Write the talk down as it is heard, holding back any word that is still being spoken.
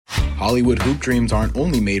Hollywood Hoop Dreams aren't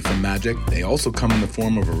only made from magic, they also come in the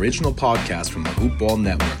form of original podcasts from the Hoop Ball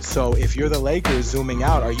Network. So if you're the Lakers zooming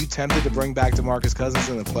out, are you tempted to bring back DeMarcus Cousins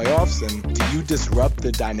in the playoffs? And do you disrupt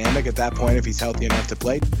the dynamic at that point if he's healthy enough to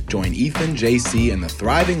play? Join Ethan, JC, and the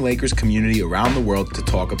thriving Lakers community around the world to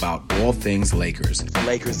talk about all things Lakers. The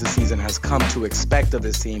Lakers this season has come to expect of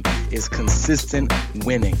this team is consistent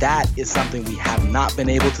winning. That is something we have not been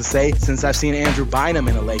able to say since I've seen Andrew Bynum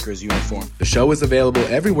in a Lakers uniform. The show is available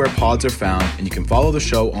everywhere pods are found, and you can follow the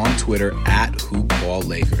show on Twitter at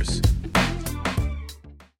HoopBallLakers.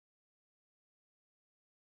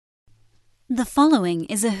 The following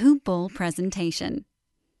is a Hoop Ball presentation.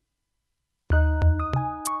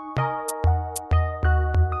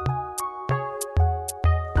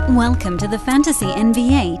 Welcome to the Fantasy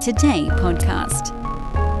NBA Today podcast.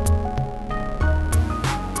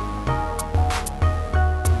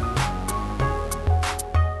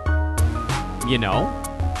 You know,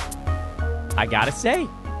 I gotta say,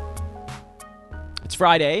 it's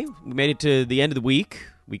Friday. We made it to the end of the week,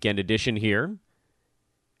 weekend edition here.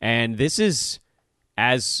 And this is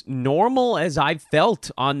as normal as I've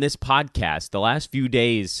felt on this podcast the last few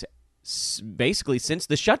days, basically since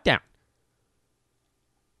the shutdown.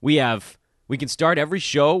 We can start every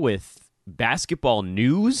show with basketball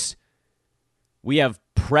news. We have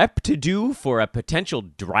prep to do for a potential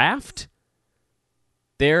draft.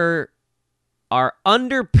 There are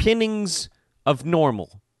underpinnings of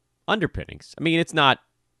normal. Underpinnings. I mean,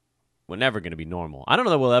 we're never going to be normal. I don't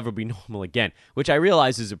know that we'll ever be normal again, which I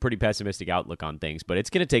realize is a pretty pessimistic outlook on things, but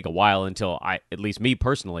it's going to take a while until at least me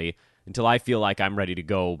personally, until I feel like I'm ready to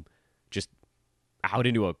go just out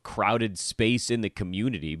into a crowded space in the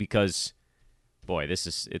community because, boy,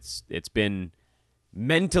 it's been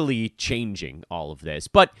mentally changing, all of this.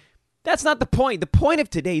 But that's not the point. The point of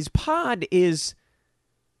today's pod is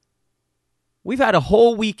we've had a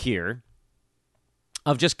whole week here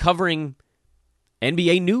of just covering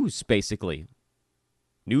NBA news, basically.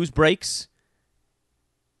 News breaks,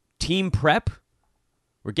 team prep.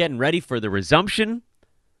 We're getting ready for the resumption.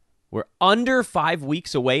 We're under 5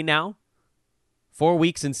 weeks away now. 4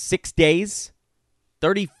 weeks and 6 days.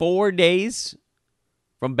 34 days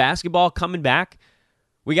from basketball coming back.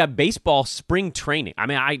 We got baseball spring training. I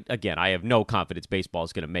mean, I have no confidence baseball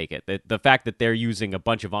is going to make it. The fact that they're using a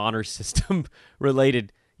bunch of honor system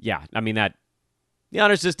related, yeah, I mean, that the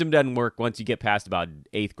honor system doesn't work once you get past about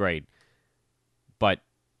 8th grade. But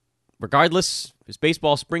regardless, is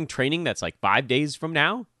baseball spring training that's like 5 days from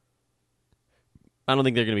now? I don't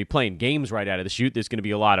think they're going to be playing games right out of the chute. There's going to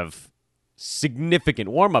be a lot of significant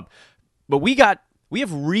warm-up. But we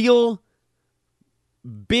have real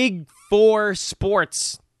Big Four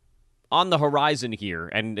sports on the horizon here,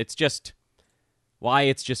 and it's just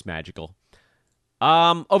magical.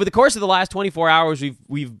 Over the course of the last 24 hours,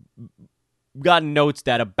 we've gotten notes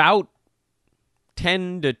that about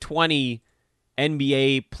 10 to 20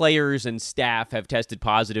 NBA players and staff have tested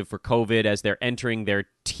positive for COVID as they're entering their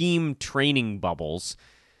team training bubbles,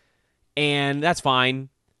 and that's fine.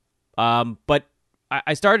 But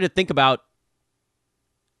I started to think about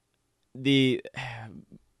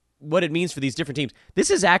what it means for these different teams. This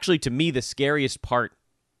is actually, to me, the scariest part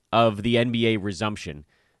of the NBA resumption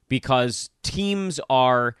because teams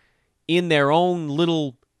are in their own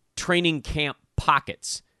little training camp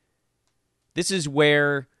pockets. This is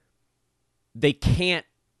where they can't,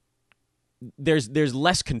 there's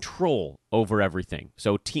less control over everything.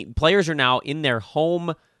 So players are now in their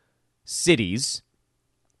home cities,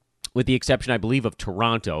 with the exception, I believe, of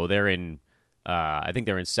Toronto. They're in I think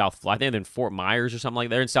they're in South Florida. I think they're in Fort Myers or something like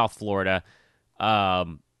that. They're in South Florida.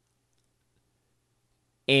 And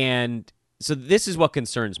so this is what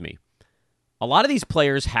concerns me. A lot of these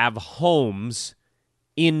players have homes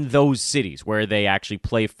in those cities where they actually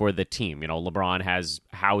play for the team. You know, LeBron has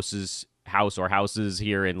houses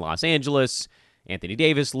here in Los Angeles. Anthony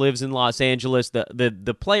Davis lives in Los Angeles.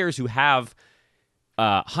 The players who have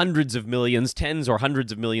hundreds of millions, tens or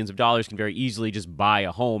hundreds of millions of dollars can very easily just buy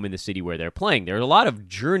a home in the city where they're playing. There are a lot of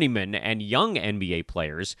journeymen and young NBA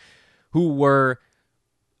players who were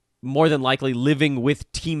more than likely living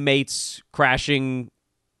with teammates, crashing,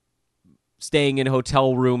 staying in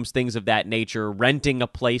hotel rooms, things of that nature, renting a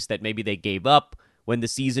place that maybe they gave up when the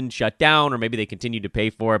season shut down, or maybe they continued to pay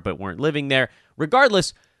for it but weren't living there.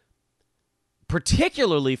 Regardless,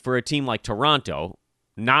 particularly for a team like Toronto,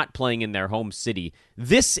 not playing in their home city,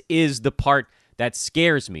 this is the part that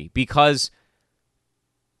scares me because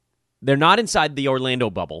they're not inside the Orlando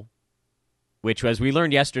bubble, which, as we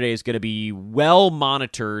learned yesterday, is going to be well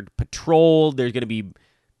monitored, patrolled. There's going to be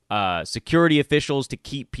security officials to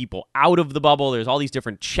keep people out of the bubble. There's all these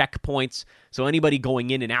different checkpoints, so anybody going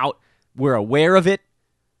in and out We're aware of it.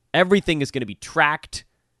 Everything is going to be tracked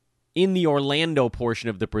in the Orlando portion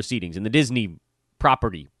of the proceedings, in the Disney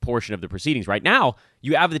property portion of the proceedings. Right now,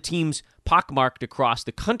 you have the teams pockmarked across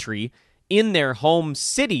the country in their home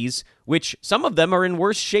cities, which some of them are in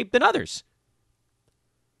worse shape than others.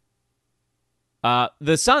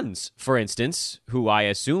 The Suns, for instance, who I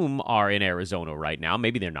assume are in Arizona right now.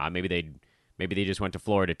 Maybe they're not. Maybe they just went to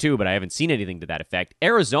Florida too, but I haven't seen anything to that effect.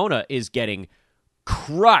 Arizona is getting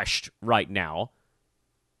crushed right now.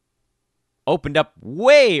 Opened up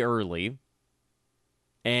way early,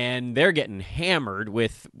 and they're getting hammered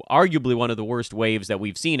with arguably one of the worst waves that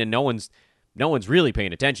we've seen, and no one's really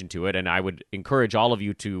paying attention to it. And I would encourage all of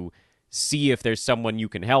you to see if there's someone you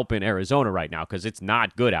can help in Arizona right now, because it's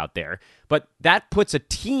not good out there. But that puts a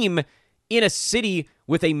team in a city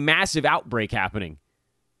with a massive outbreak happening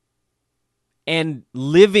and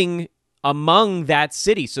living among that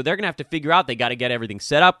city. So they're going to have to figure out, they got to get everything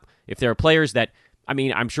set up. If there are players that, I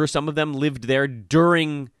mean, I'm sure some of them lived there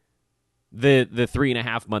during the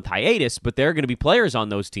 3.5-month hiatus, but there are going to be players on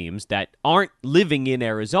those teams that aren't living in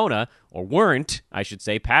Arizona, or weren't, I should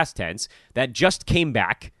say, past tense, that just came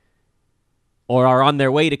back or are on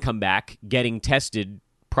their way to come back getting tested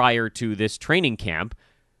prior to this training camp.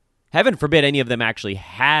 Heaven forbid any of them actually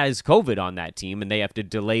has COVID on that team and they have to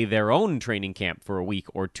delay their own training camp for a week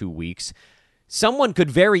or 2 weeks. Someone could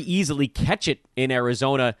very easily catch it in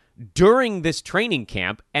Arizona during this training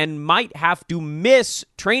camp and might have to miss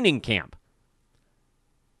training camp,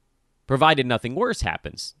 provided nothing worse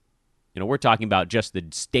happens. You know, we're talking about just the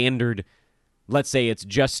standard, let's say it's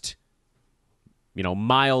just,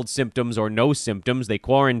 mild symptoms or no symptoms. They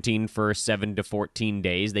quarantine for 7 to 14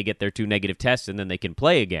 days. They get their 2 negative tests, and then they can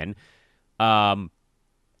play again. That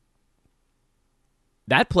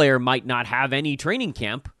player might not have any training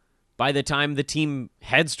camp by the time the team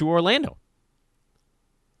heads to Orlando.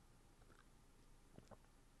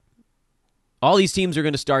 All these teams are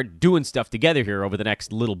going to start doing stuff together here over the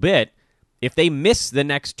next little bit. If they miss the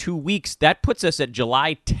next 2 weeks, that puts us at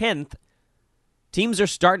July 10th. Teams are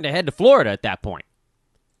starting to head to Florida at that point.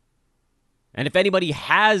 And if anybody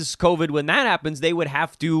has COVID when that happens, they would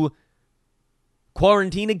have to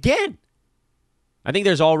quarantine again. I think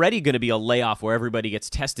there's already going to be a layoff where everybody gets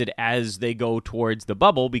tested as they go towards the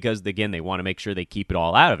bubble because, again, they want to make sure they keep it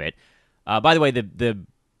all out of it. By the way,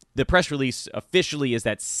 the press release officially is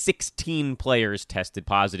that 16 players tested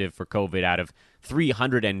positive for COVID out of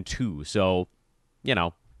 302. So,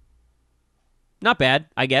 not bad,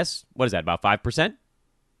 I guess. What is that, about 5%?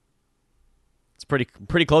 It's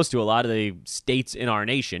pretty close to a lot of the states in our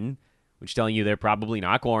nation, which telling you they're probably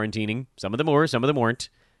not quarantining. Some of them were, some of them weren't.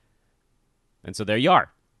 And so there you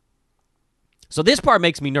are. So this part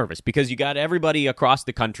makes me nervous because you got everybody across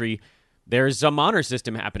the country. There's some honor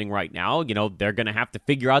system happening right now. They're going to have to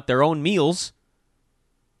figure out their own meals.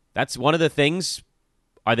 That's one of the things.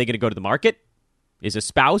 Are they going to go to the market? Is a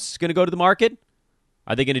spouse going to go to the market?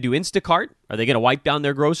 Are they going to do Instacart? Are they going to wipe down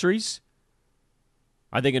their groceries?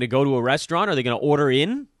 Are they going to go to a restaurant? Are they going to order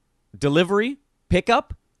in? Delivery?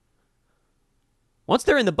 Pickup? Once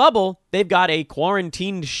they're in the bubble, they've got a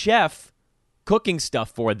quarantined chef cooking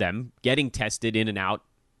stuff for them, getting tested in and out.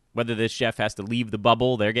 Whether this chef has to leave the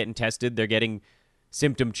bubble, they're getting tested, they're getting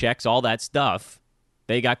symptom checks, all that stuff.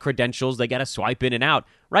 They got credentials, they got to swipe in and out.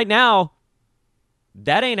 Right now,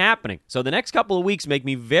 that ain't happening. So the next couple of weeks make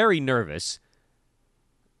me very nervous.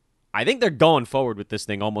 I think they're going forward with this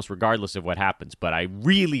thing almost regardless of what happens, but I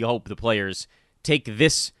really hope the players take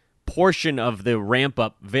this portion of the ramp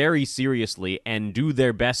up very seriously and do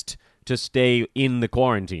their best to stay in the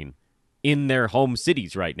quarantine in their home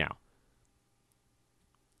cities right now.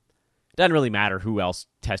 Doesn't really matter who else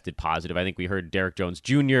tested positive. I think we heard Derek Jones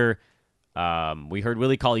Jr. We heard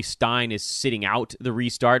Willie Cauley-Stein is sitting out the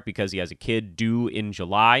restart because he has a kid due in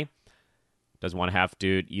July. Doesn't want to have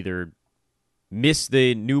to either miss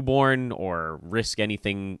the newborn or risk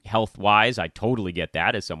anything health-wise. I totally get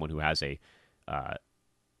that as someone who has a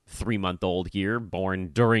 3-month-old here born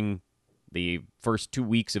during the first 2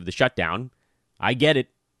 weeks of the shutdown. I get it.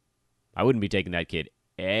 I wouldn't be taking that kid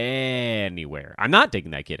anywhere. I'm not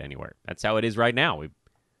taking that kid anywhere. That's how it is right now.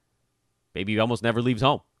 Baby almost never leaves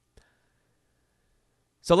home.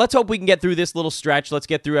 So let's hope we can get through this little stretch. Let's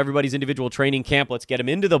get through everybody's individual training camp. Let's get them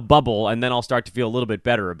into the bubble, and then I'll start to feel a little bit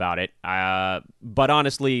better about it. But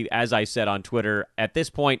honestly, as I said on Twitter, at this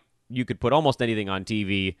point, you could put almost anything on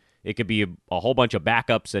TV. It could be a whole bunch of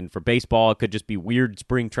backups, and for baseball, it could just be weird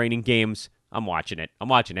spring training games. I'm watching it. I'm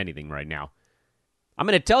watching anything right now. I'm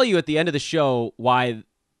going to tell you at the end of the show why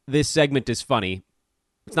this segment is funny.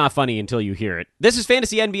 It's not funny until you hear it. This is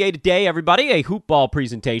Fantasy NBA Today, everybody, a hoop ball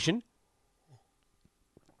presentation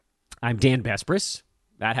I'm Dan Bespris.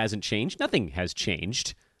 That hasn't changed. Nothing has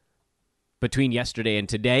changed between yesterday and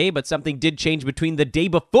today, but something did change between the day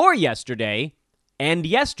before yesterday and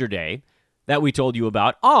yesterday that we told you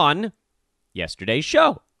about on yesterday's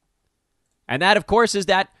show. And that, of course, is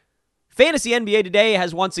that Fantasy NBA Today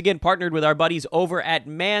has once again partnered with our buddies over at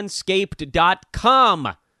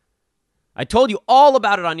Manscaped.com. I told you all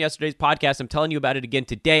about it on yesterday's podcast. I'm telling you about it again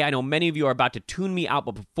today. I know many of you are about to tune me out,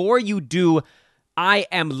 but before you do, I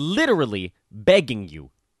am literally begging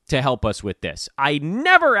you to help us with this. I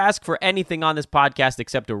never ask for anything on this podcast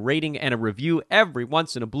except a rating and a review every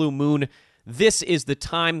once in a blue moon. This is the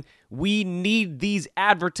time. We need these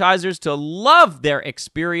advertisers to love their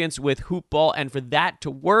experience with Hoopball, and for that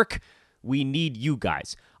to work, we need you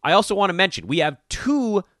guys. I also want to mention, we have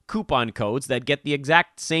 2 coupon codes that get the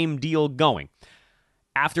exact same deal going.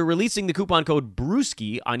 After releasing the coupon code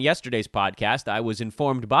Brewski on yesterday's podcast, I was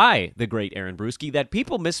informed by the great Aaron Brewski that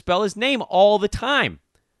people misspell his name all the time.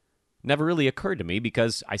 Never really occurred to me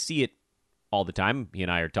because I see it all the time. He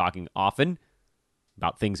and I are talking often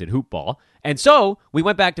about things at Hoopball. And so we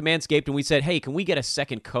went back to Manscaped and we said, hey, can we get a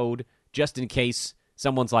second code just in case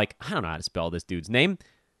someone's like, I don't know how to spell this dude's name.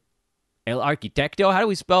 El Arquitecto, how do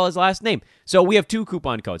we spell his last name? So we have 2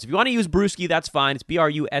 coupon codes. If you want to use Brewski, that's fine. It's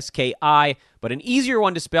Bruski, but an easier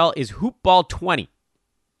one to spell is Hoopball20.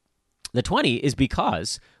 The 20 is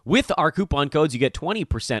because with our coupon codes, you get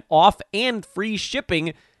 20% off and free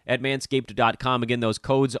shipping at Manscaped.com. Again, those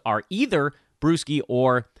codes are either Brewski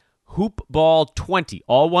or Hoopball20.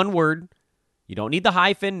 All one word. You don't need the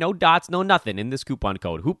hyphen, no dots, no nothing in this coupon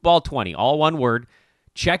code. Hoopball20, all one word.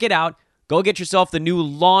 Check it out. Go get yourself the new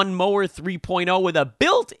Lawnmower 3.0 with a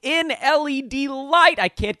built-in LED light. I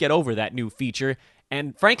can't get over that new feature.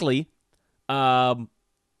 And frankly, I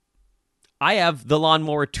have the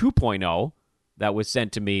Lawnmower 2.0 that was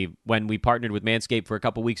sent to me when we partnered with Manscaped for a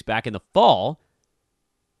couple weeks back in the fall.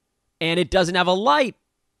 And it doesn't have a light.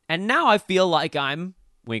 And now I feel like I'm,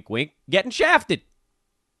 wink, wink, getting shafted.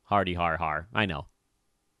 Hardy har har. I know.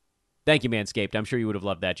 Thank you, Manscaped. I'm sure you would have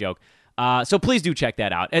loved that joke. So please do check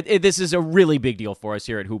that out. This is a really big deal for us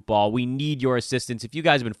here at Hoopball. We need your assistance. If you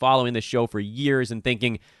guys have been following this show for years and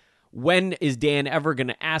thinking, when is Dan ever going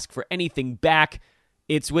to ask for anything back?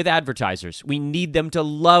 It's with advertisers. We need them to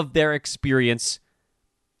love their experience,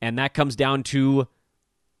 and that comes down to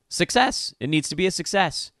success. It needs to be a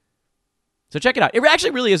success. So check it out. It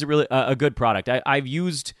actually really is a good product. I've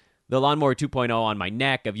used the Lawnmower 2.0 on my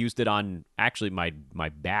neck. I've used it on, actually, my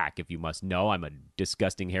back, if you must know. I'm a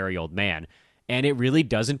disgusting, hairy old man. And it really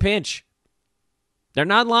doesn't pinch. They're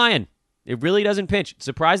not lying. It really doesn't pinch. It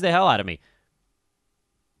surprised the hell out of me.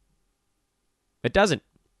 It doesn't.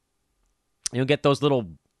 You don't get those little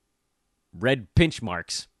red pinch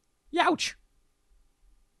marks. Youch.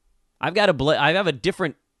 I have a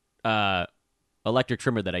different electric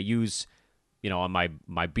trimmer that I use, on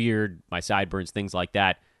my beard, my sideburns, things like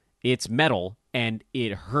that. It's metal, and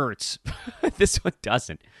it hurts. This one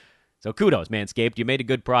doesn't. So kudos, Manscaped. You made a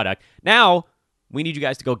good product. Now, we need you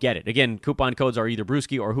guys to go get it. Again, coupon codes are either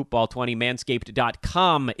Brewski or Hoopball20.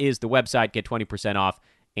 Manscaped.com is the website. Get 20% off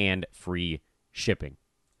and free shipping.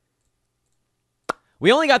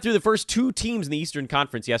 We only got through the first 2 teams in the Eastern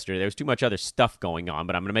Conference yesterday. There was too much other stuff going on,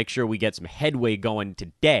 but I'm going to make sure we get some headway going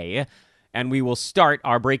today, and we will start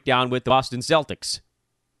our breakdown with the Boston Celtics.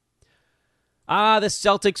 The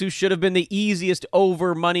Celtics, who should have been the easiest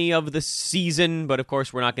over money of the season, but of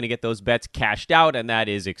course we're not going to get those bets cashed out, and that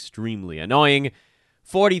is extremely annoying.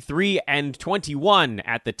 43-21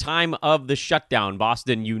 at the time of the shutdown.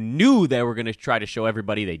 Boston, you knew they were going to try to show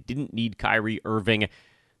everybody they didn't need Kyrie Irving.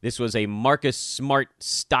 This was a Marcus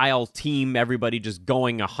Smart-style team, everybody just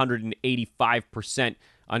going 185%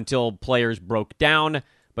 until players broke down,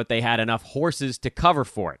 but they had enough horses to cover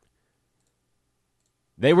for it.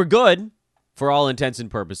 They were good. For all intents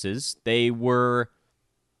and purposes, they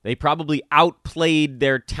probably outplayed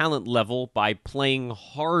their talent level by playing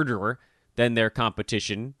harder than their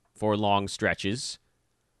competition for long stretches.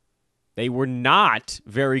 They were not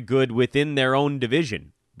very good within their own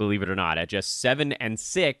division, believe it or not, at just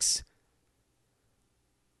 7-6.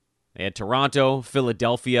 They had Toronto,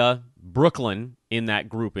 Philadelphia, Brooklyn in that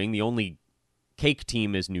grouping. The only cake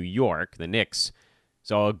team is New York, the Knicks.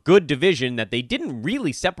 So a good division that they didn't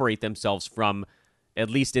really separate themselves from, at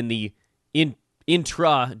least in the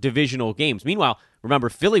intra-divisional games. Meanwhile, remember,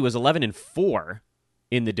 Philly was 11-4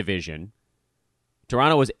 in the division.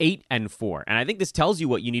 Toronto was 8-4. And I think this tells you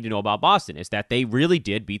what you need to know about Boston, is that they really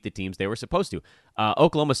did beat the teams they were supposed to.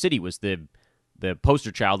 Oklahoma City was the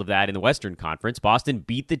poster child of that in the Western Conference. Boston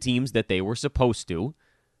beat the teams that they were supposed to.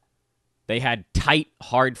 They had tight,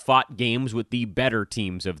 hard-fought games with the better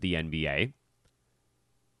teams of the NBA.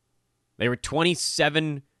 They were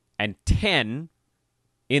 27-10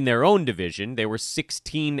 in their own division. They were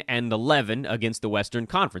 16-11 against the Western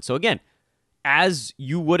Conference. So again, as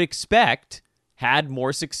you would expect, had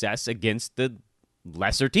more success against the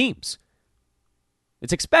lesser teams.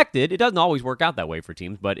 It's expected. It doesn't always work out that way for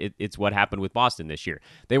teams, but it's what happened with Boston this year.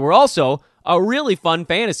 They were also a really fun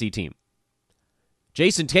fantasy team.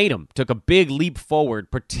 Jason Tatum took a big leap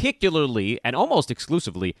forward, particularly and almost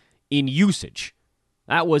exclusively in usage.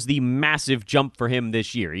 That was the massive jump for him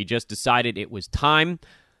this year. He just decided it was time.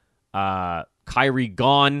 Kyrie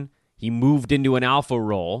gone. He moved into an alpha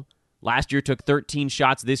role. Last year took 13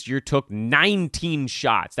 shots. This year took 19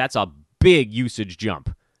 shots. That's a big usage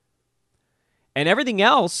jump. And everything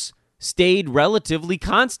else stayed relatively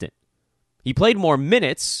constant. He played more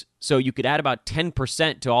minutes, so you could add about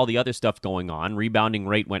 10% to all the other stuff going on. Rebounding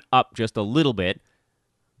rate went up just a little bit.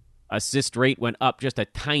 Assist rate went up just a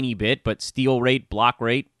tiny bit, but steal rate, block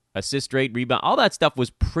rate, assist rate, rebound, all that stuff was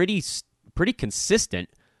pretty consistent.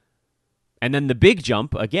 And then the big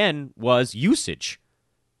jump, again, was usage.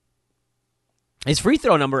 His free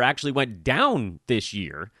throw number actually went down this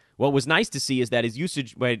year. What was nice to see is that his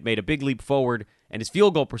usage made a big leap forward, and his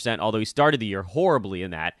field goal percent, although he started the year horribly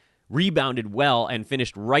in that, rebounded well and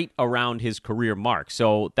finished right around his career mark.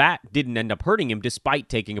 So that didn't end up hurting him despite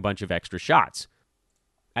taking a bunch of extra shots.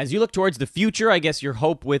 As you look towards the future, I guess your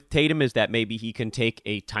hope with Tatum is that maybe he can take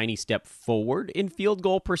a tiny step forward in field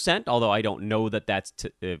goal percent, although I don't know that that's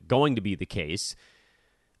going to be the case.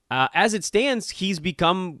 As it stands, he's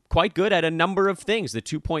become quite good at a number of things. The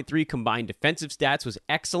 2.3 combined defensive stats was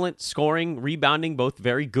excellent. Scoring, rebounding, both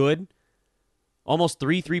very good. Almost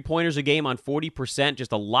 3 3-pointers a game on 40%.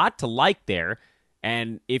 Just a lot to like there.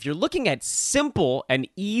 And if you're looking at simple and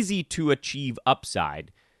easy to achieve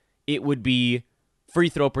upside, it would be free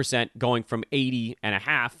throw percent going from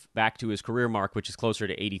 80.5 back to his career mark, which is closer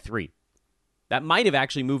to 83. That might have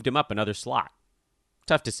actually moved him up another slot.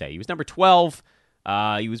 Tough to say. He was number 12.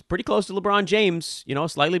 He was pretty close to LeBron James.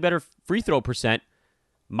 Slightly better free throw percent.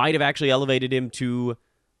 Might have actually elevated him to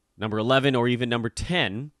number 11 or even number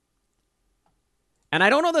 10. And I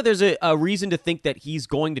don't know that there's a reason to think that he's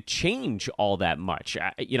going to change all that much.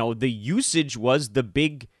 The usage was the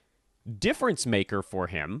big difference maker for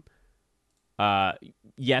him.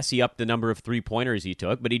 Yes, he upped the number of three-pointers he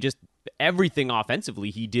took, but everything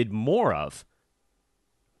offensively he did more of.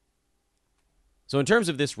 So in terms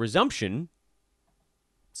of this resumption,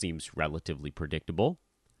 seems relatively predictable.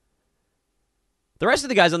 The rest of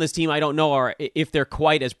the guys on this team, I don't know if they're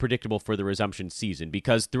quite as predictable for the resumption season,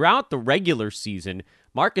 because throughout the regular season,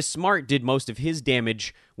 Marcus Smart did most of his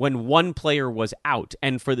damage when one player was out.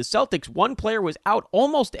 And for the Celtics, one player was out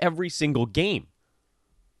almost every single game.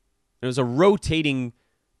 There was a rotating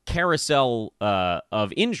carousel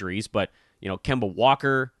of injuries, but Kemba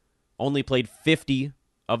Walker only played 50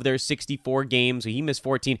 of their 64 games, so he missed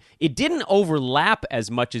 14. It didn't overlap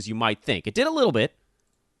as much as you might think. It did a little bit,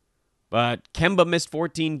 but Kemba missed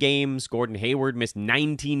 14 games. Gordon Hayward missed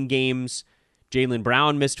 19 games. Jaylen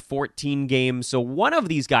Brown missed 14 games. So one of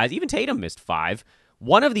these guys, even Tatum missed 5.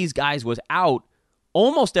 One of these guys was out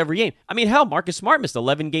almost every game. I mean, hell, Marcus Smart missed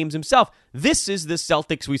 11 games himself. This is the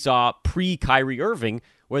Celtics we saw pre-Kyrie Irving,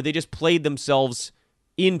 where they just played themselves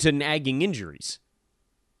into nagging injuries.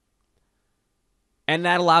 And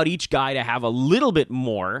that allowed each guy to have a little bit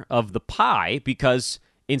more of the pie, because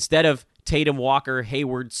instead of Tatum, Walker,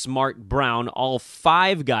 Hayward, Smart, Brown, all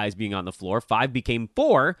 5 guys being on the floor, 5 became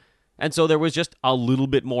 4, and so there was just a little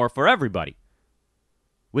bit more for everybody.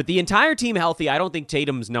 With the entire team healthy, I don't think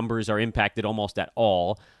Tatum's numbers are impacted almost at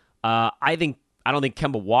all. I don't think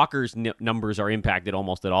Kemba Walker's numbers are impacted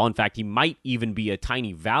almost at all. In fact, he might even be a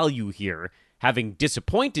tiny value here, having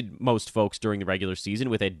disappointed most folks during the regular season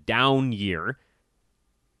with a down year.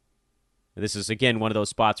 This is, again, one of those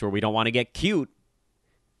spots where we don't want to get cute.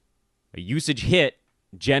 A usage hit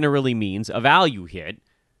generally means a value hit.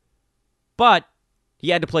 But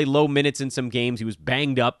he had to play low minutes in some games. He was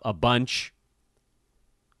banged up a bunch.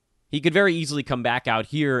 He could very easily come back out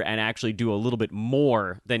here and actually do a little bit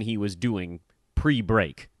more than he was doing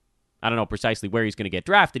pre-break. I don't know precisely where he's going to get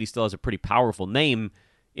drafted. He still has a pretty powerful name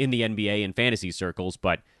in the NBA and fantasy circles,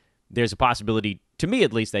 but there's a possibility, to me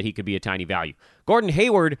at least, that he could be a tiny value. Gordon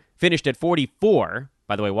Hayward finished at 44.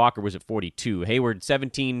 By the way, Walker was at 42. Hayward,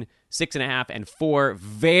 17, 6.5, and 4.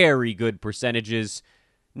 Very good percentages.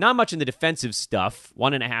 Not much in the defensive stuff.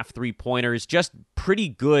 1.5 three-pointers. Just pretty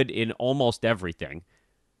good in almost everything.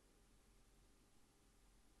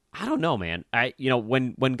 I don't know, man.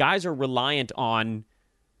 When guys are reliant on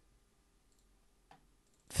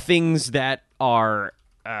things that are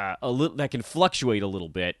that can fluctuate a little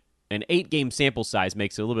bit. An 8-game sample size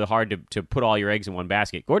makes it a little bit hard to put all your eggs in one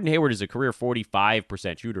basket. Gordon Hayward is a career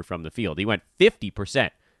 45% shooter from the field. He went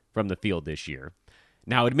 50% from the field this year.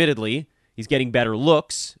 Now, admittedly, he's getting better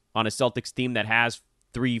looks on a Celtics team that has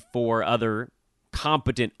 3-4 other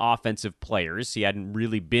competent offensive players. He hadn't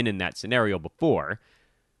really been in that scenario before.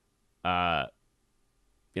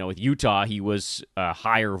 With Utah, he was a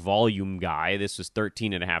higher volume guy. This was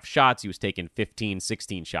 13.5 shots. He was taking 15,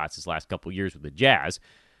 16 shots his last couple years with the Jazz.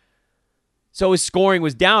 So his scoring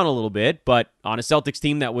was down a little bit, but on a Celtics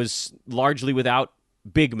team that was largely without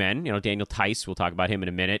big men, Daniel Tice, we'll talk about him in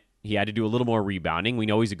a minute, he had to do a little more rebounding. We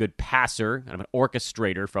know he's a good passer, kind of an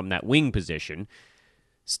orchestrator from that wing position.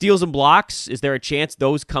 Steals and blocks, is there a chance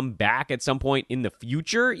those come back at some point in the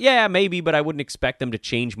future? Yeah, maybe, but I wouldn't expect them to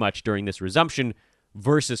change much during this resumption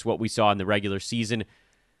versus what we saw in the regular season.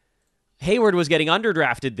 Hayward was getting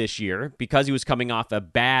underdrafted this year because he was coming off a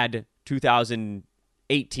bad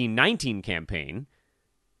 2018-19 campaign.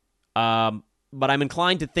 But I'm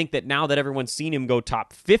inclined to think that now that everyone's seen him go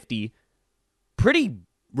top 50 pretty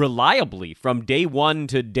reliably from day one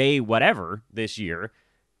to day whatever this year,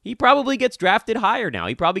 he probably gets drafted higher now.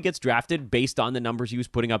 He probably gets drafted based on the numbers he was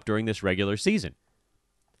putting up during this regular season.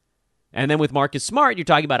 And then with Marcus Smart, you're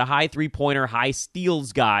talking about a high three-pointer, high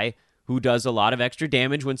steals guy who does a lot of extra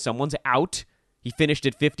damage when someone's out. He finished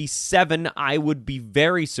at 57. I would be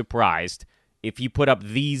very surprised if he put up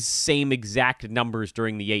these same exact numbers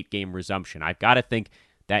during the 8-game resumption. I've got to think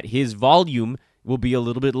that his volume will be a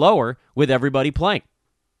little bit lower with everybody playing.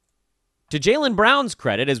 To Jaylen Brown's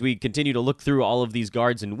credit, as we continue to look through all of these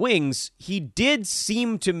guards and wings, he did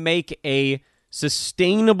seem to make a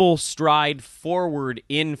sustainable stride forward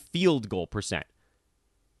in field goal percent.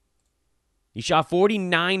 He shot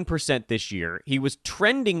 49% this year. He was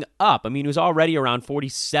trending up. I mean, he was already around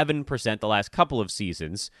 47% the last couple of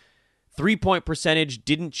seasons. Three-point percentage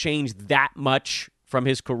didn't change that much from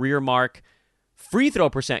his career mark. Free throw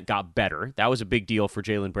percent got better. That was a big deal for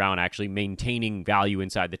Jaylen Brown, actually maintaining value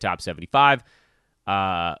inside the top 75.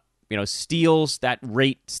 Steals, that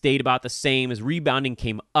rate stayed about the same. His rebounding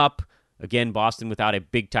came up. Again, Boston without a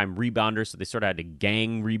big-time rebounder, so they sort of had to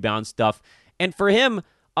gang rebound stuff. And for him,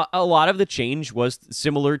 a lot of the change was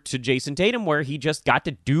similar to Jason Tatum, where he just got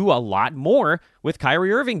to do a lot more with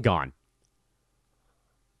Kyrie Irving gone.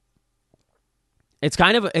 It's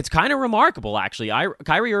kind of remarkable, actually.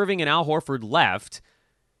 Kyrie Irving and Al Horford left.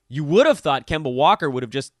 You would have thought Kemba Walker would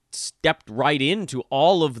have just stepped right into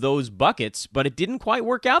all of those buckets, but it didn't quite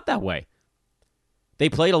work out that way. They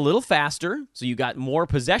played a little faster, so you got more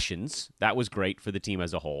possessions. That was great for the team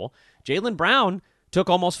as a whole. Jaylen Brown took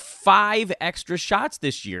almost 5 extra shots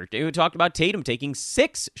this year. We talked about Tatum taking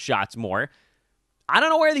 6 shots more. I don't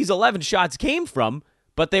know where these 11 shots came from,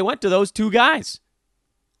 but they went to those 2 guys.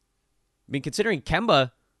 I mean, considering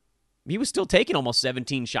Kemba, he was still taking almost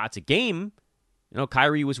 17 shots a game.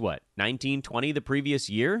 Kyrie was 19, 20 the previous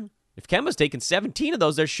year? If Kemba's taken 17 of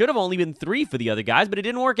those, there should have only been 3 for the other guys, but it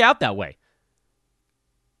didn't work out that way.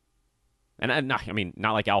 And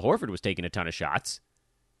not like Al Horford was taking a ton of shots.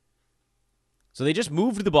 So they just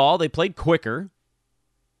moved the ball. They played quicker.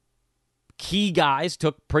 Key guys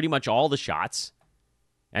took pretty much all the shots.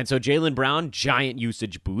 And so Jaylen Brown, giant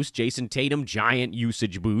usage boost. Jason Tatum, giant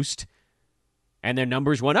usage boost. And their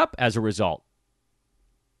numbers went up as a result.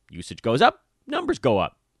 Usage goes up, numbers go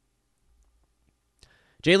up.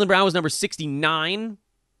 Jaylen Brown was number 69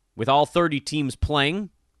 with all 30 teams playing.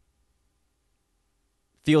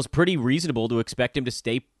 Feels pretty reasonable to expect him to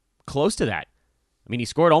stay close to that. I mean, he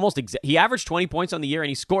scored he averaged 20 points on the year, and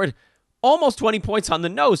he scored almost 20 points on the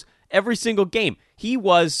nose every single game. He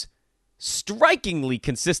was strikingly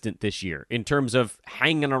consistent this year in terms of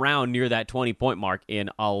hanging around near that 20-point mark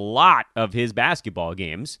in a lot of his basketball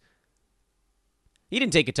games. He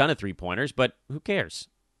didn't take a ton of three-pointers, but who cares?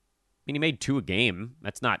 I mean, he made 2 a game.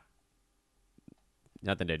 That's nothing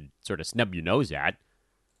to sort of snub your nose at.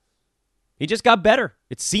 He just got better.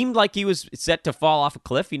 It seemed like he was set to fall off a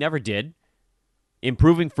cliff. He never did.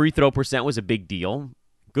 Improving free throw percent was a big deal.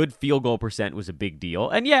 Good field goal percent was a big deal.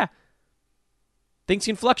 And yeah, things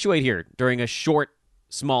can fluctuate here during a short,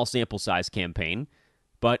 small sample size campaign.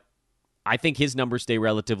 But I think his numbers stay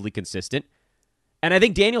relatively consistent. And I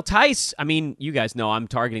think Daniel Tice, you guys know I'm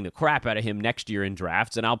targeting the crap out of him next year in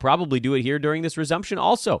drafts, and I'll probably do it here during this resumption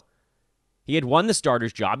also. He had won the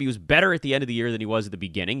starter's job. He was better at the end of the year than he was at the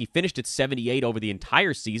beginning. He finished at 78 over the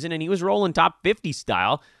entire season, and he was rolling top 50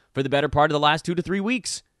 style for the better part of the last 2 to 3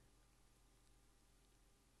 weeks.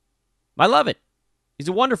 I love it. He's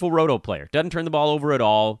a wonderful roto player. Doesn't turn the ball over at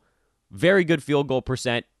all. Very good field goal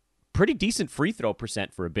percent. pretty decent free throw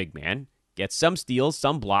percent for a big man. Gets some steals,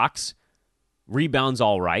 some blocks, rebounds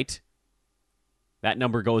all right. That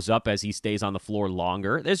number goes up as he stays on the floor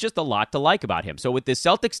longer. There's just a lot to like about him. So with this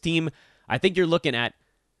Celtics team, I think you're looking at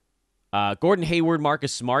Gordon Hayward,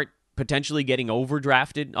 Marcus Smart potentially getting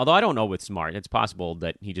overdrafted. Although I don't know with Smart. It's possible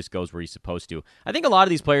that he just goes where he's supposed to. I think a lot of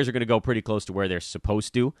these players are going to go pretty close to where they're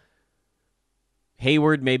supposed to.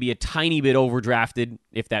 Hayward maybe a tiny bit overdrafted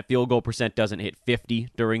if that field goal percent doesn't hit 50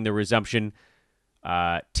 during the resumption.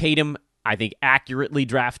 Tatum, I think, accurately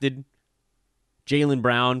drafted. Jaylen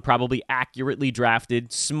Brown, probably accurately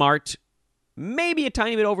drafted. Smart, maybe a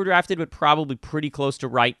tiny bit overdrafted, but probably pretty close to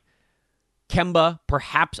right. Kemba,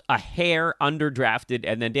 perhaps a hair underdrafted.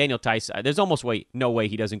 And then Daniel Tice, there's almost no way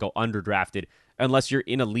he doesn't go underdrafted unless you're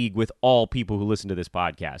in a league with all people who listen to this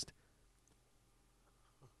podcast.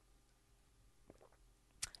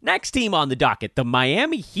 Next team on the docket, the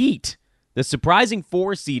Miami Heat. The surprising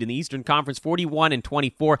 4 seed in the Eastern Conference,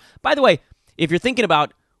 41-24. By the way, if you're thinking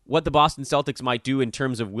about what the Boston Celtics might do in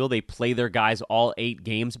terms of will they play their guys all 8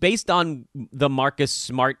 games, based on the Marcus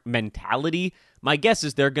Smart mentality, my guess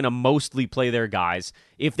is they're going to mostly play their guys.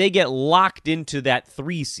 If they get locked into that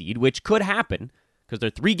 3 seed, which could happen, because they're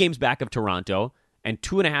 3 games back of Toronto and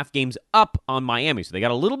 2.5 games up on Miami, so they got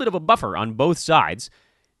a little bit of a buffer on both sides.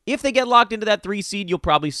 If they get locked into that 3 seed, you'll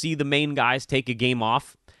probably see the main guys take a game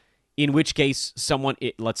off, in which case someone,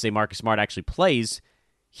 let's say Marcus Smart actually plays,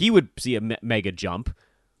 he would see a mega jump.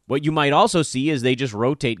 What you might also see is they just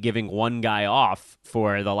rotate giving one guy off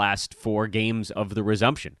for the last 4 games of the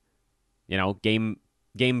resumption. You know, game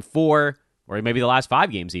 4, or maybe the last 5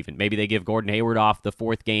 games even. Maybe they give Gordon Hayward off the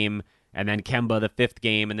 4th game, and then Kemba the 5th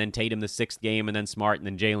game, and then Tatum the 6th game, and then Smart, and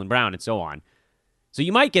then Jaylen Brown, and so on. So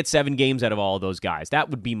you might get 7 games out of all of those guys. That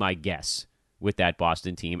would be my guess with that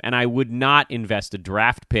Boston team. And I would not invest a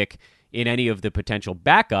draft pick in any of the potential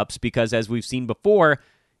backups because, as we've seen before,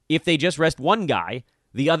 if they just rest one guy,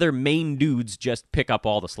 the other main dudes just pick up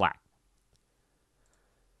all the slack.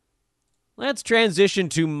 Let's transition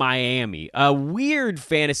to Miami, a weird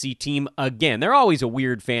fantasy team again. They're always a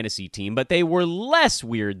weird fantasy team, but they were less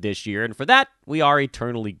weird this year, and for that, we are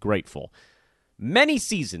eternally grateful. Many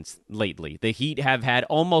seasons lately, the Heat have had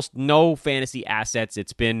almost no fantasy assets.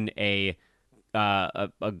 It's been a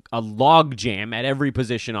log jam at every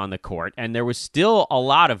position on the court, and there was still a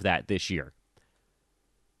lot of that this year.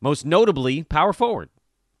 Most notably, power forward.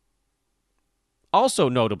 Also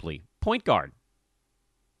notably, point guard.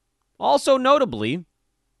 Also notably,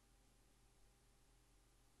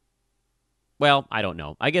 well, I don't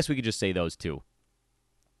know. I guess we could just say those two.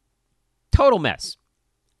 Total mess.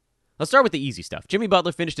 Let's start with the easy stuff. Jimmy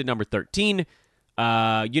Butler finished at number 13. He's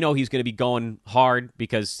going to be going hard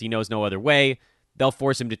because he knows no other way. They'll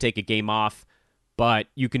force him to take a game off, but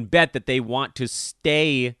you can bet that they want to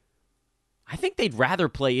stay. I think they'd rather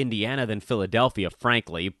play Indiana than Philadelphia,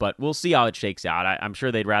 frankly, but we'll see how it shakes out. I'm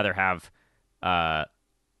sure they'd rather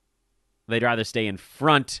stay in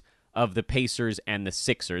front of the Pacers and the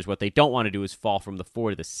Sixers. What they don't want to do is fall from the 4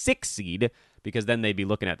 to the 6 seed, because then they'd be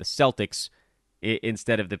looking at the Celtics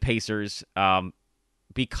instead of the Pacers.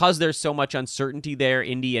 Because there's so much uncertainty there,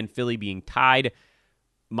 Indy and Philly being tied,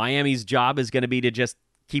 Miami's job is going to be to just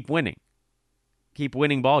keep winning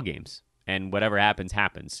ball games, and whatever happens,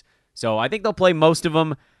 happens. So I think they'll play most of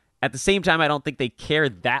them. At the same time, I don't think they care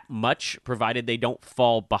that much, provided they don't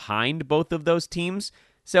fall behind both of those teams.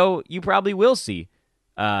 So you probably will see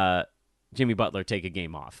Jimmy Butler take a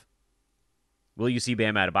game off. Will you see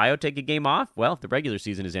Bam Adebayo take a game off? Well, if the regular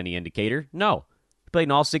season is any indicator, no. He played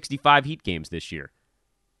in all 65 Heat games this year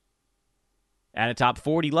at a top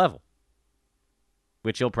 40 level,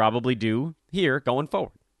 which he'll probably do here going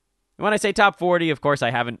forward. And when I say top 40, of course, I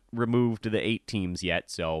haven't removed the 8 teams yet,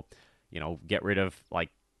 so, get rid of like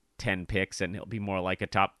 10 picks and he'll be more like a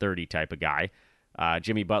top 30 type of guy.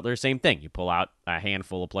 Jimmy Butler, same thing. You pull out a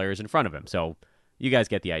handful of players in front of him, so you guys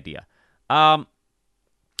get the idea. The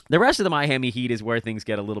rest of the Miami Heat is where things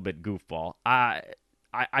get a little bit goofball.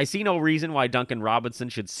 I see no reason why Duncan Robinson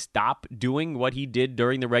should stop doing what he did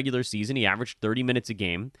during the regular season. He averaged 30 minutes a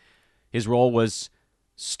game. His role was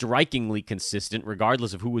strikingly consistent,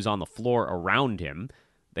 regardless of who was on the floor around him.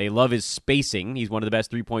 They love his spacing. He's one of the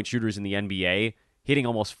best three-point shooters in the NBA, hitting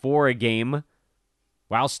almost 4 a game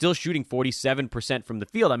while still shooting 47% from the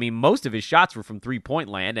field. I mean, most of his shots were from three-point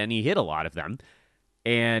land, and he hit a lot of them.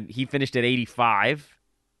 And he finished at 85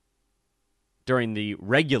 during the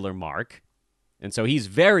regular mark. And so he's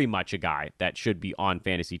very much a guy that should be on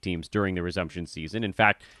fantasy teams during the resumption season. In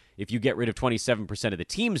fact, if you get rid of 27% of the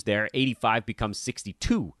teams there, 85 becomes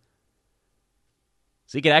 62.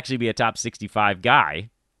 So he could actually be a top 65 guy.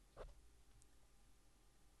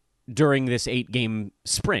 during this 8-game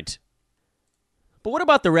sprint. But what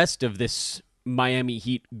about the rest of this Miami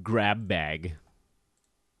Heat grab bag?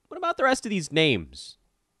 What about the rest of these names?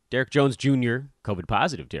 Derek Jones Jr., COVID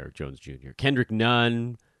positive Derek Jones Jr., Kendrick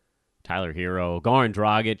Nunn, Tyler Hero, Goran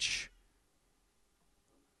Dragic,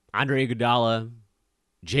 Andre Iguodala,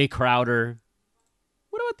 Jay Crowder.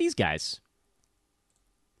 What about these guys?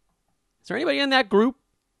 Is there anybody in that group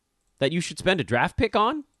that you should spend a draft pick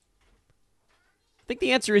on? I think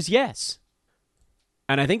the answer is yes.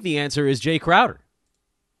 And I think the answer is Jay Crowder,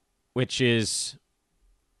 which is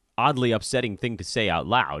oddly upsetting thing to say out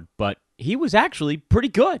loud, but he was actually pretty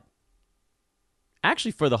good.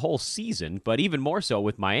 Actually for the whole season, but even more so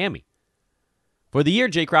with Miami. For the year,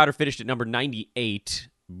 Jay Crowder finished at number 98,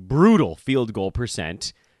 brutal field goal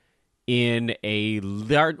percent, in a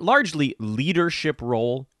largely leadership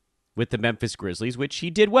role with the Memphis Grizzlies, which he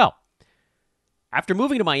did well. After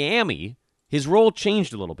moving to Miami, his role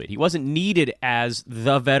changed a little bit. He wasn't needed as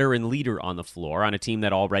the veteran leader on the floor on a team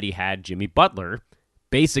that already had Jimmy Butler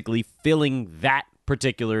basically filling that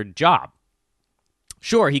particular job.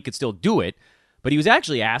 Sure, he could still do it, but he was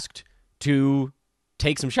actually asked to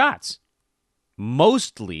take some shots,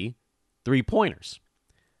 mostly three-pointers.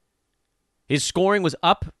 His scoring was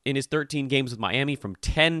up in his 13 games with Miami from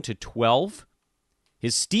 10 to 12.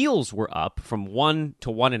 His steals were up from 1 to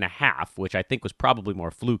 1.5, which I think was probably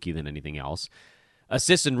more fluky than anything else.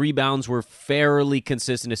 Assists and rebounds were fairly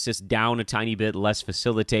consistent. Assists down a tiny bit, less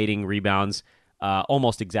facilitating. Rebounds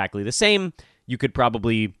almost exactly the same. You could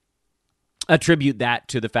probably attribute that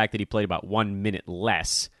to the fact that he played about 1 minute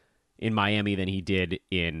less in Miami than he did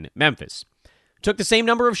in Memphis. Took the same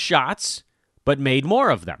number of shots, but made more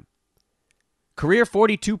of them. Career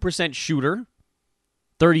 42% shooter,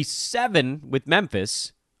 37 with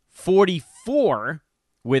Memphis, 44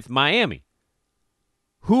 with Miami.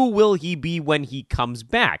 Who will he be when he comes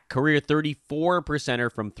back? Career 34%er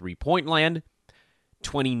from three-point land,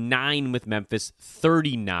 29 with Memphis,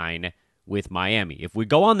 39 with Miami. If we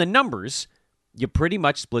go on the numbers, you pretty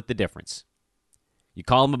much split the difference. You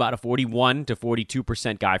call him about a 41 to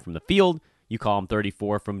 42% guy from the field. You call him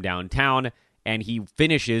 34 from downtown, and he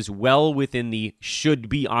finishes well within the should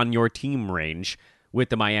be on your team range with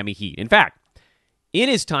the Miami Heat. In fact, in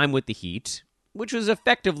his time with the Heat, which was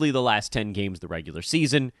effectively the last 10 games of the regular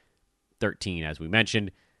season, 13 as we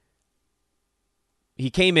mentioned, he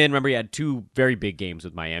came in, remember he had 2 very big games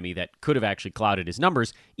with Miami that could have actually clouded his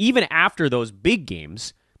numbers. Even after those big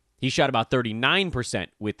games, he shot about 39%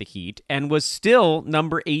 with the Heat and was still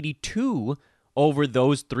number 82 over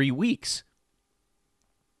those 3 weeks.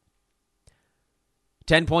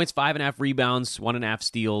 10 points, 5.5 rebounds, 1.5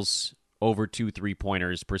 steals, over 2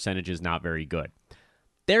 3-pointers. Percentage is not very good.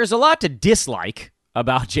 There's a lot to dislike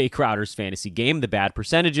about Jay Crowder's fantasy game, the bad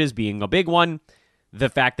percentages being a big one, the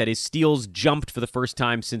fact that his steals jumped for the first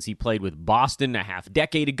time since he played with Boston a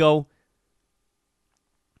half-decade ago.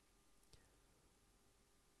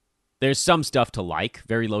 There's some stuff to like.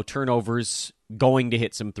 Very low turnovers, going to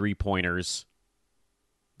hit some 3-pointers.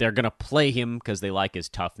 They're going to play him because they like his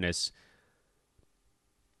toughness.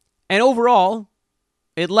 And overall,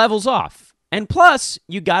 it levels off. And plus,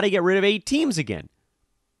 you got to get rid of 8 teams again.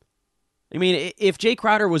 I mean, if Jay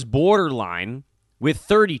Crowder was borderline with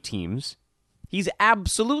 30 teams, he's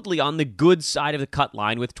absolutely on the good side of the cut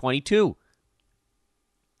line with 22.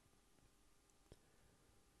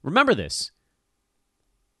 Remember this.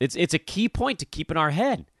 It's a key point to keep in our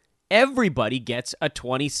head. Everybody gets a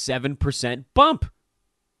 27% bump.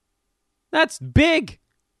 That's big.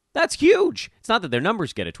 That's huge. It's not that their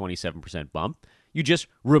numbers get a 27% bump. You just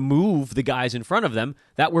remove the guys in front of them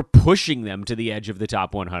that were pushing them to the edge of the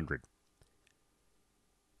top 100.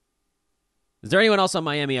 Is there anyone else on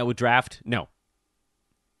Miami I would draft? No.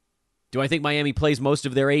 Do I think Miami plays most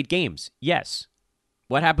of their 8 games? Yes.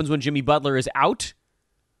 What happens when Jimmy Butler is out?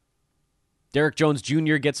 Derek Jones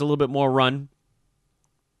Jr. gets a little bit more run.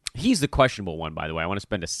 He's the questionable one, by the way. I want to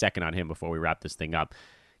spend a second on him before we wrap this thing up.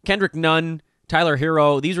 Kendrick Nunn, Tyler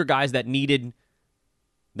Hero, these were guys that needed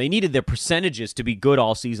their percentages to be good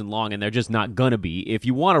all season long, and they're just not going to be. If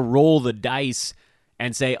you want to roll the dice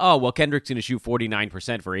and say, oh, well, Kendrick's going to shoot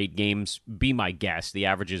 49% for 8 games, be my guest. The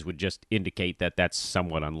averages would just indicate that that's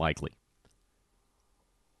somewhat unlikely.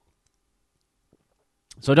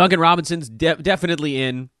 So Duncan Robinson's definitely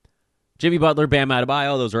in. Jimmy Butler, Bam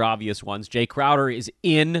Adebayo, those are obvious ones. Jay Crowder is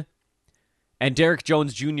in. And Derek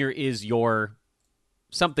Jones Jr. is your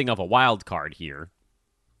something of a wild card here.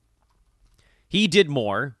 He did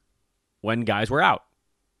more when guys were out.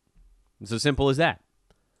 It's as simple as that.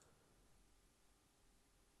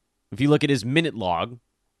 If you look at his minute log, it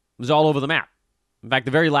was all over the map. In fact,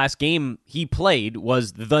 the very last game he played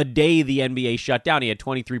was the day the NBA shut down. He had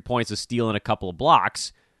 23 points, a steal, and a couple of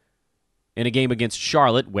blocks in a game against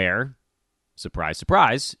Charlotte where, surprise,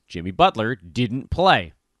 surprise, Jimmy Butler didn't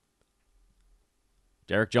play.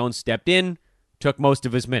 Derrick Jones stepped in, took most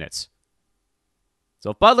of his minutes.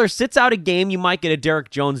 So if Butler sits out a game, you might get a Derrick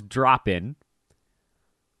Jones drop-in.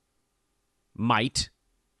 Might.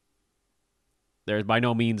 There's by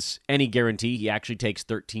no means any guarantee he actually takes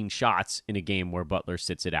 13 shots in a game where Butler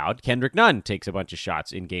sits it out. Kendrick Nunn takes a bunch of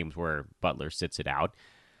shots in games where Butler sits it out.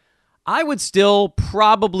 I would still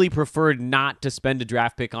probably prefer not to spend a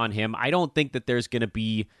draft pick on him. I don't think there's going to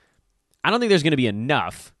be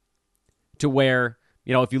enough to where,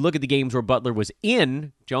 if you look at the games where Butler was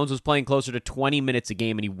in, Jones was playing closer to 20 minutes a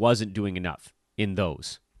game and he wasn't doing enough in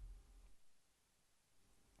those.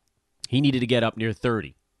 He needed to get up near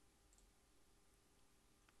 30.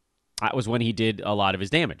 That was when he did a lot of his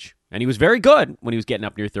damage. And he was very good when he was getting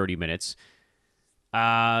up near 30 minutes.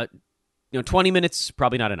 20 minutes,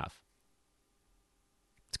 probably not enough.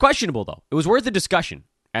 It's questionable, though. It was worth a discussion,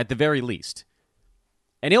 at the very least.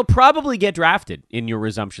 And he'll probably get drafted in your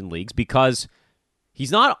resumption leagues because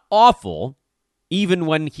he's not awful, even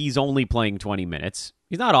when he's only playing 20 minutes.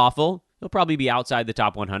 He's not awful. He'll probably be outside the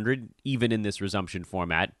top 100, even in this resumption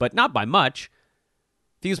format, but not by much.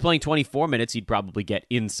 If he was playing 24 minutes, he'd probably get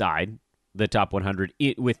inside the top 100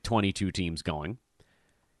 with 22 teams going.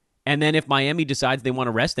 And then if Miami decides they want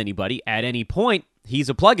to rest anybody at any point, he's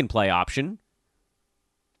a plug-and-play option.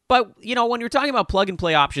 But, when you're talking about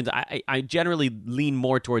plug-and-play options, I generally lean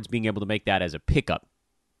more towards being able to make that as a pickup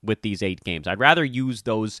with these 8 games. I'd rather use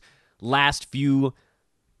those last few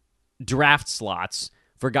draft slots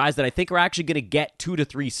for guys that I think are actually going to get 2 to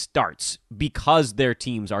 3 starts because their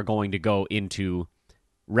teams are going to go into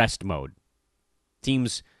rest mode.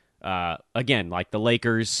 Teams, again, like the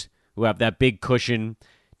Lakers, who have that big cushion.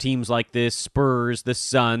 Teams like the Spurs, the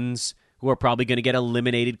Suns, who are probably going to get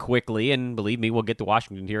eliminated quickly. And believe me, we'll get to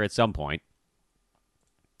Washington here at some point.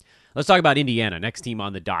 Let's talk about Indiana, next team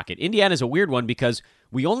on the docket. Indiana's a weird one because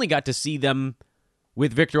we only got to see them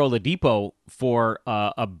with Victor Oladipo for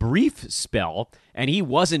a brief spell, and he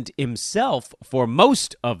wasn't himself for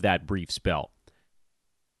most of that brief spell.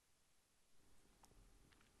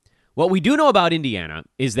 What we do know about Indiana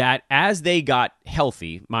is that as they got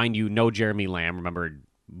healthy, mind you, no Jeremy Lamb, remember,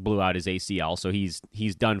 blew out his ACL, so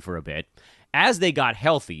he's done for a bit. As they got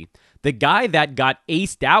healthy, the guy that got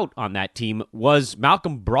aced out on that team was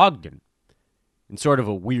Malcolm Brogdon, in sort of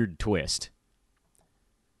a weird twist.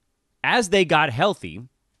 As they got healthy,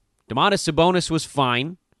 Domantas Sabonis was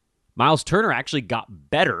fine. Miles Turner actually got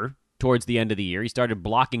better towards the end of the year. He started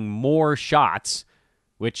blocking more shots,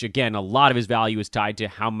 which, again, a lot of his value is tied to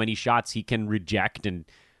how many shots he can reject. And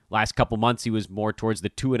last couple months, he was more towards the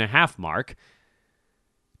 2.5 mark.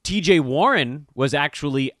 TJ Warren was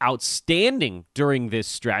actually outstanding during this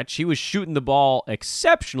stretch. He was shooting the ball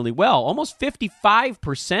exceptionally well, almost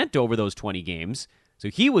 55% over those 20 games. So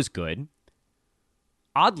he was good.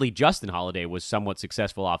 Oddly, Justin Holiday was somewhat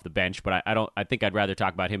successful off the bench, but I think I'd rather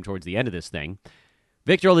talk about him towards the end of this thing.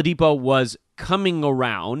 Victor Oladipo was coming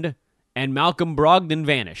around, and Malcolm Brogdon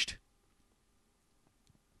vanished.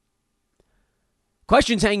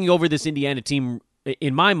 Questions hanging over this Indiana team,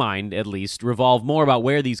 in my mind at least, revolve more about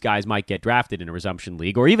where these guys might get drafted in a resumption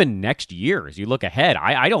league, or even next year as you look ahead.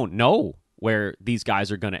 I don't know where these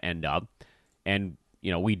guys are going to end up. And,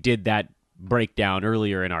 we did that breakdown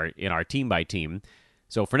earlier in our team by team.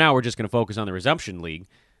 So for now, we're just going to focus on the resumption league.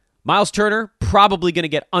 Miles Turner, probably going to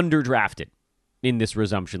get underdrafted in this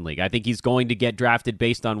resumption league. I think he's going to get drafted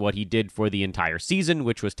based on what he did for the entire season,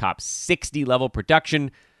 which was top 60 level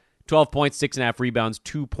production, 12 points, 6.5 rebounds,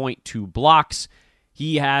 2.2 blocks.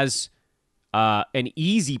 He has an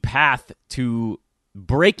easy path to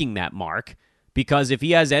breaking that mark because if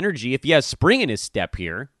he has energy, if he has spring in his step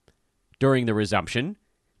here during the resumption,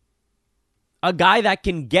 a guy that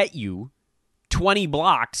can get you 20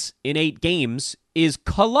 blocks in 8 games is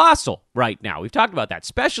colossal right now. We've talked about that.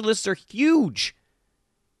 Specialists are huge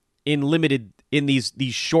in these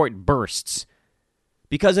short bursts.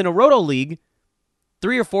 Because in a roto league,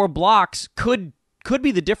 3 or 4 blocks could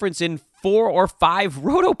be the difference in 4 or 5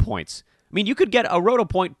 roto points. I mean, you could get a roto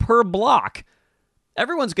point per block.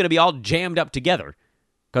 Everyone's going to be all jammed up together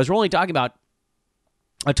because we're only talking about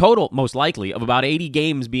a total, most likely, of about 80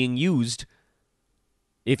 games being used.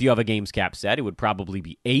 If you have a games cap set, it would probably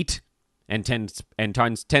be 8 and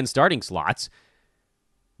 10 starting slots.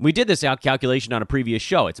 We did this calculation on a previous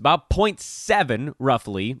show. It's about 0.7,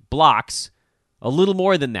 roughly, blocks, a little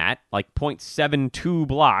more than that, like 0.72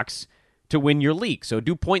 blocks to win your league. So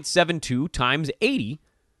do 0.72 times 80.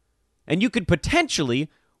 And you could potentially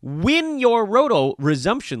win your Roto